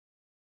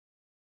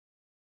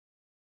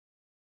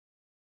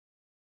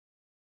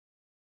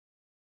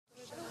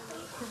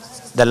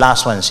The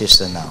last one,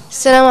 sister, now.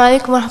 Assalamu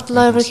alaikum wa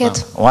rahmatullahi wa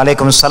barakatuh. Wa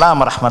alaikum assalam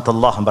wa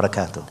rahmatullahi wa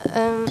barakatuh.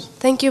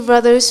 Thank you,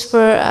 brothers, for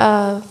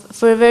a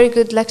very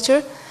good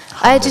lecture.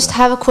 I just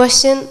have a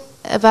question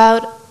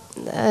about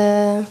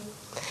the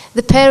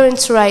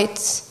parents'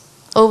 rights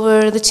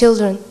over the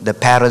children. The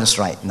parents'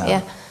 right now.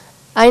 Yeah,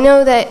 I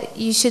know that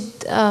you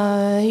should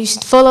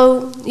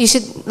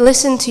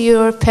listen to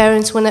your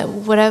parents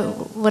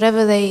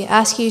whatever they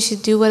ask you. You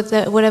should do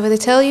whatever they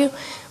tell you.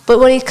 But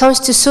when it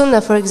comes to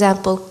sunnah, for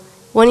example,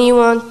 when you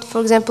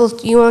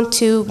want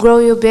to grow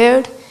your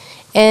beard,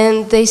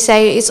 and they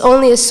say it's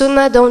only a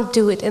sunnah, don't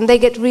do it, and they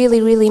get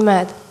really, really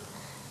mad.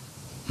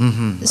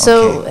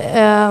 So,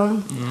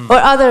 or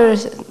other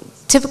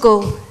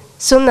typical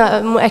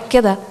sunnah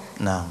mu'akkada.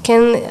 No.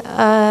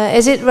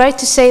 Is it right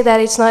to say that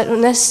it's not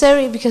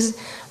necessary? Because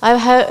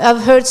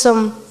I've heard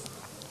some,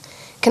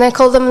 can I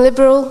call them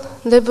liberal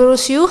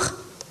shuyukh,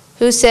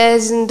 who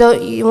says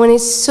when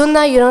it's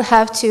sunnah you don't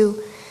have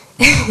to.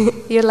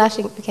 You're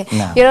laughing. Okay.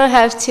 No. You don't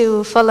have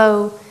to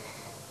follow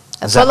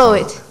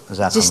it.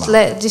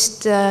 Exactly.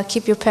 Just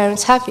keep your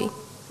parents happy.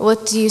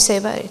 What do you say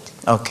about it?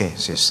 Okay,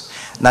 sis.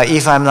 Now,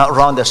 if I'm not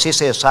wrong, the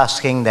sister is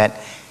asking that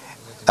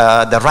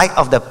the right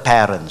of the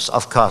parents,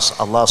 of course,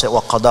 Allah said,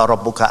 وَقَضَى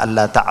رَبُّكَ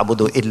أَلَّا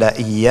تَعْبُدُوا إِلَّا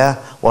إِيَّاهُ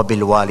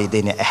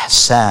وَبِالْوَالِدَيْنِ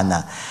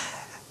إِحْسَانًا.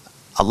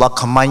 Allah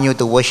command you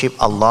to worship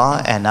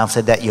Allah, and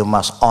after that you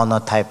must honor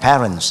thy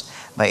parents.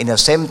 But in the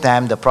same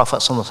time, the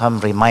Prophet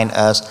ﷺ remind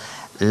us,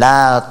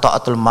 لا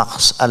طاعة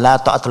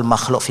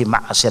المخلوق في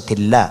معصية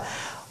الله.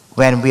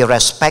 When we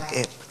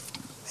respect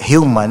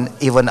human,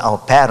 even our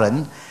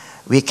parent,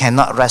 we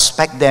cannot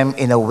respect them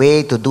in a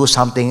way to do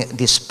something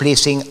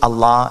displeasing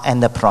Allah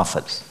and the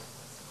Prophet.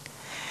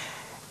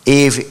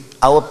 If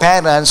our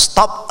parents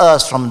stop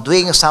us from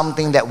doing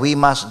something that we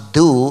must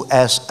do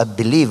as a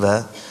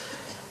believer,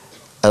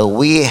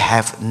 we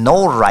have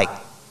no right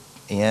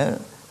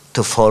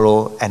to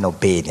follow and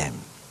obey them.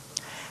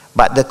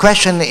 But the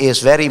question is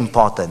very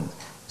important.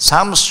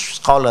 Some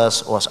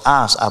scholars was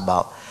asked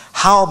about,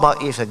 how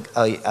about if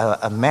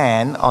a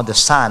man or the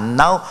son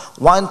now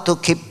want to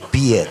keep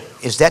beard?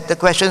 Is that the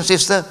question,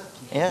 sister?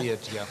 Yeah? Beard,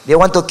 yeah. They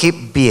want to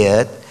keep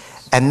beard,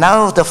 and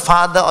now the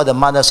father or the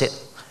mother said,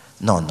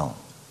 no,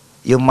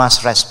 you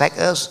must respect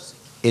us.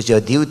 It's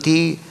your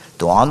duty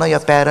to honor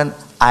your parent.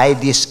 I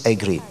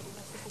disagree.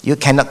 You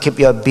cannot keep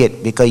your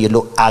beard because you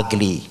look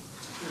ugly.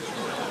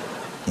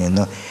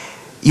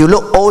 You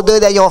look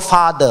older than your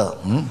father.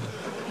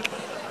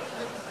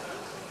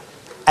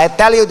 I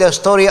tell you the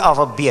story of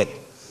a beard.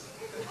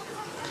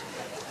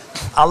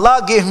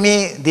 Allah give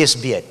me this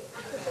beard,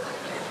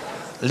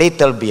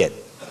 little beard.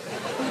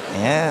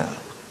 Yeah,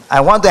 I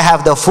want to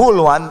have the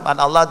full one, but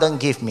Allah don't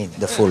give me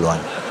the full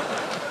one.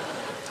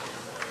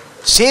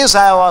 Since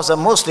I was a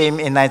Muslim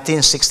in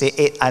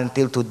 1968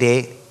 until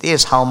today,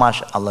 this is how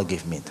much Allah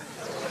give me.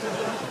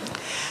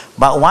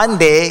 But one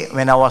day,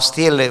 when I was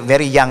still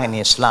very young in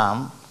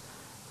Islam,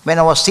 when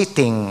I was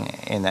sitting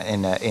in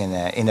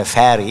a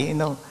ferry,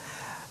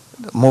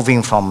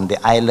 moving from the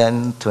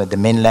island to the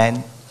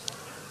mainland,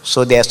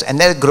 so there's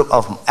another group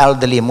of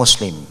elderly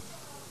Muslim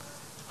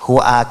who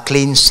are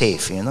clean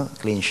shave,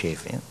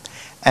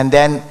 and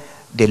then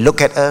they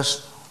look at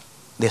us,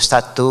 they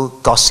start to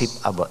gossip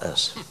about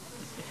us.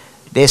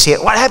 They say,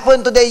 what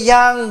happened to the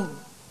young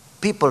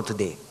people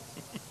today?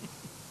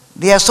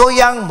 They are so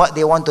young, but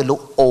they want to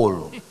look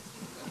old,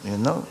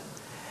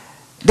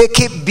 They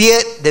keep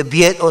beard, the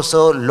beard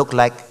also look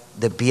like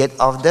the beard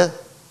of the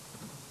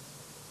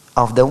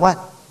what?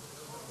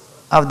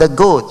 Of the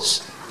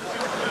goats.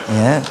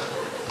 Yeah.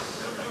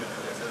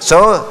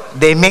 So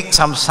they make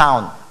some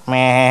sound.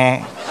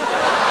 Meh.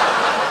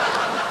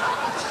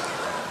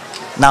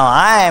 Now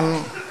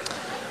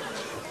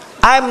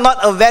I'm not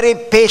a very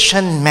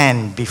patient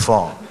man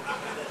before.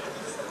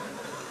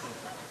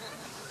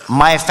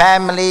 My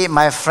family,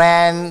 my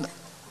friend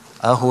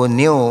who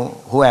knew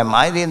who am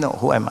I, they know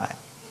who am I.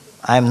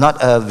 I'm not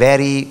a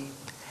very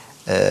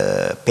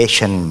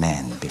patient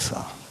man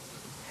before.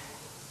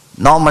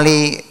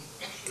 Normally,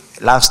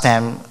 last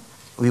time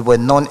we were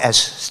known as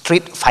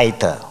street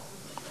fighter.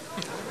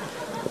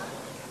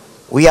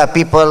 We are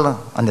people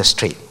on the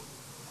street.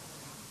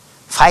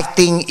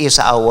 Fighting is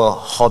our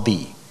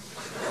hobby.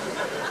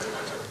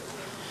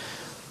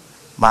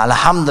 But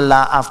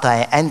alhamdulillah, after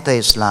I enter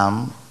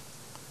Islam,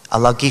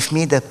 Allah give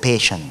me the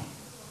patience.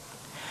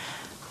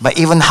 But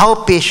even how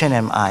patient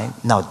am I?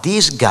 Now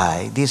this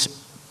guy, this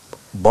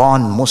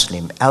born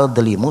Muslim,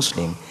 elderly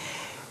Muslim,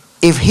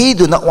 if he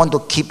do not want to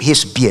keep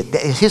his beard,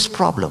 that is his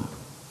problem.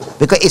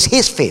 Because it's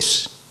his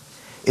face.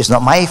 It's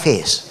not my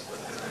face.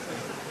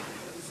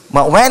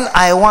 But when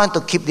I want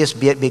to keep this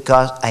beard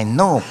because I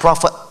know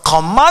Prophet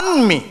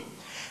command me,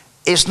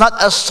 it's not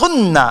a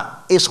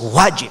sunnah, it's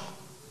wajib.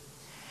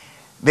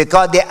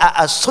 Because there are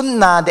a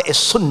sunnah that is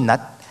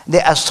sunnat,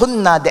 there are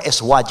sunnah that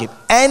is wajib.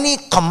 Any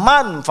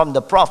command from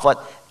the Prophet,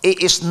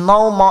 it is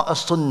no more a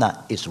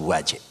sunnah, it's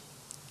wajib.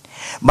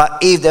 But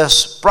if the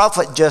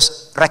Prophet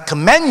just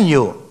recommend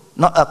you,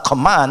 not a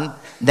command,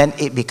 then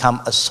it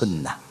become a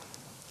sunnah.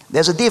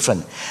 There's a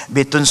difference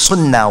between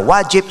sunnah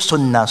wajib,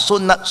 sunnah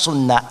sunnat,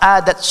 sunnah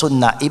adat,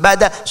 sunnah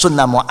ibadah,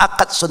 sunnah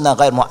mu'akkad, sunnah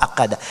ghair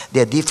mu'akkad.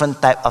 There are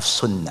different type of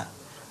sunnah.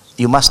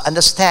 You must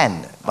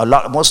understand. A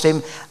lot of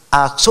Muslims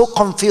are so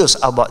confused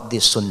about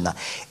this sunnah.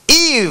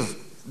 If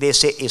they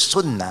say it's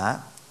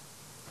sunnah,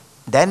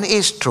 then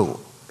it's true.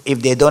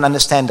 If they don't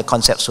understand the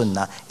concept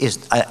sunnah,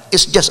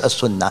 it's just a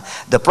sunnah.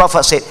 The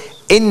Prophet said,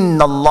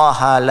 Inna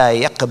Allah la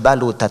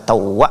yaqbalu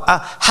tatawwa'a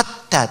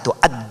hatta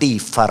tuaddi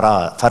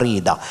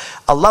farida.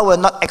 Allah will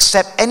not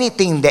accept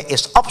anything that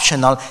is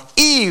optional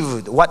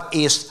if what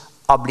is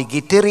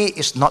obligatory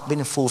is not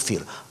been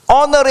fulfilled.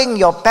 Honoring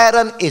your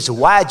parent is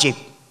wajib.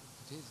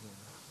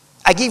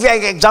 I give you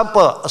an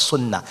example, a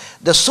sunnah.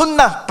 The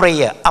sunnah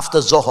prayer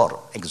after Zohar,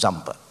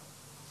 example.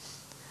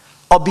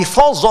 Or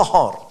before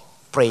Zohar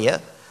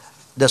prayer,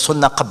 the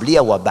sunnah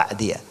qabliyah wa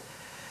ba'diyah.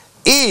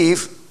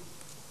 If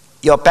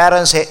your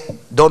parents say,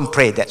 don't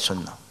pray that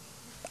sunnah,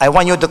 I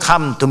want you to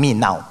come to me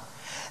now.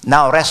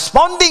 Now,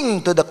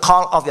 responding to the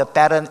call of your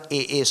parent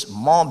is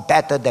more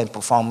better than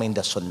performing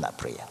the sunnah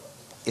prayer.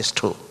 It's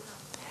true.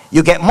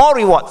 You get more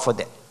reward for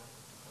that.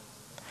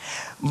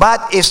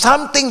 But if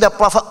something the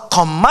Prophet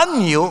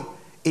command you,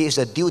 it is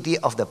the duty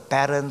of the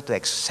parent to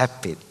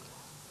accept it.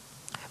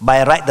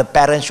 By right, the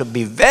parent should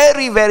be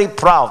very, very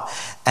proud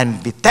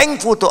and be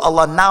thankful to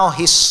Allah. Now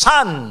his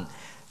son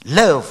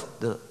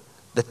loved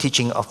the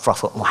teaching of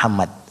Prophet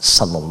Muhammad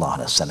sallallahu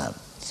alaihi wasallam.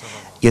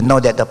 You know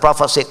that the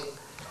Prophet said,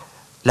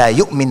 La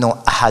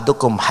yu'minu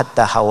ahadukum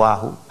hatta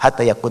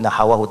yakuna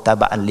hawahu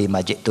taba'an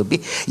lima ji'tu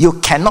bi. You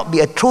cannot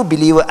be a true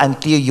believer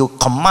until you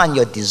command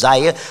your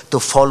desire to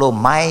follow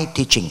my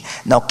teaching.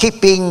 Now,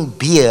 keeping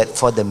beard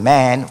for the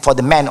man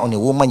only,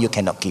 woman you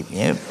cannot keep.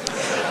 Yeah?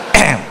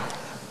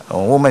 A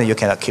woman you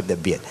cannot keep the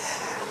beard.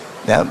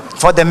 Yeah?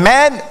 For the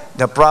man,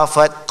 the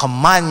Prophet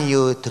command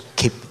you to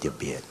keep the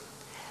beard.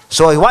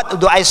 So what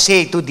do I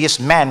say to this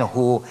man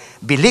who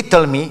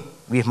belittle me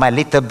with my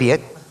little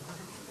beard?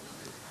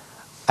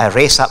 I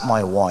raise up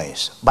my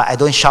voice, but I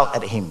don't shout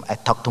at him. I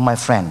talk to my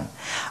friend.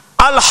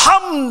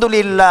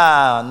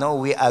 Alhamdulillah. No,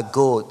 we are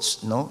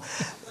goats. No,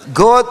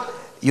 goat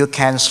you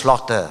can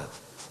slaughter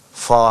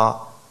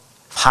for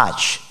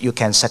Hajj. You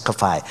can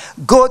sacrifice.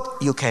 Goat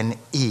you can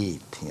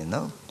eat. You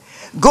know,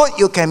 goat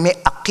you can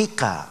make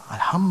akikah.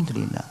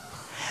 Alhamdulillah.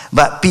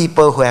 But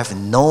people who have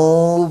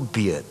no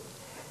beard,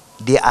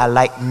 they are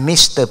like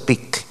Mr.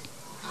 Pig.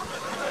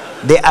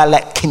 They are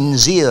like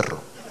khinzir.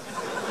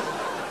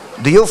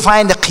 Do you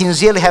find the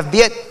khinzir have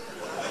beard?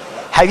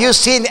 Have you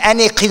seen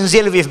any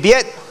khinzir with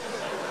beard?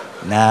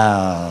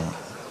 No.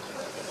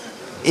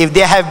 If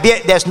they have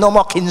beard, there's no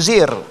more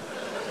khinzir.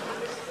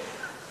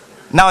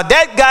 Now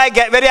that guy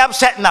get very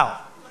upset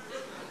now.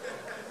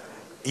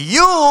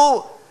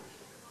 You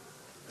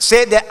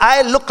say that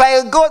I look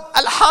like a goat.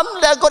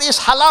 Alhamdulillah, goat is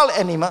halal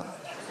animal.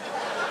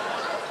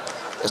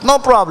 There's no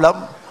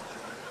problem.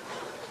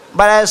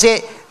 But I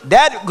say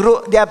that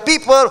group, there are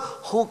people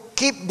who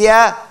keep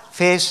their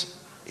face,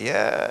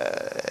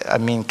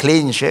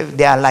 clean shave.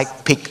 They are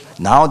like pig.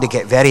 Now they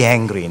get very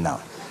angry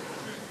now.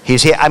 He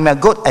say, I'm a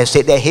goat. I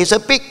say that he's a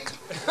pig.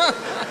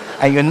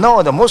 And you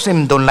know the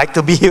Muslim don't like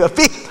to be a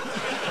pig.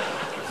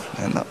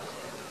 You know?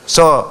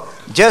 So,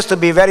 just to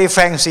be very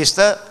frank,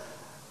 sister,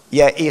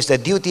 it's the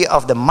duty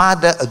of the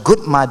mother, a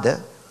good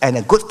mother and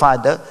a good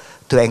father,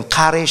 to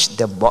encourage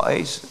the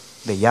boys,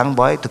 the young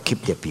boy, to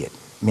keep their beard.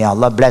 May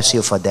Allah bless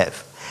you for that.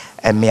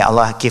 And may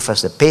Allah give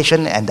us the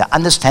patience and the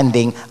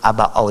understanding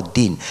about our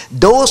deen.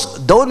 Those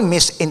don't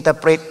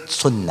misinterpret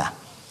sunnah.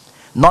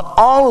 Not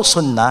all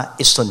sunnah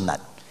is sunnah.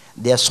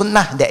 There are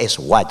sunnah that is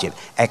wajib.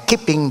 And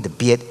keeping the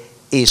beard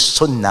is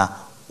sunnah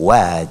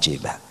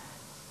wajib.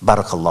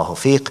 Barakallahu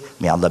fiqh.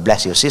 May Allah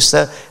bless you,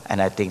 sister.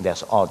 And I think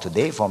that's all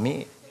today for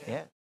me.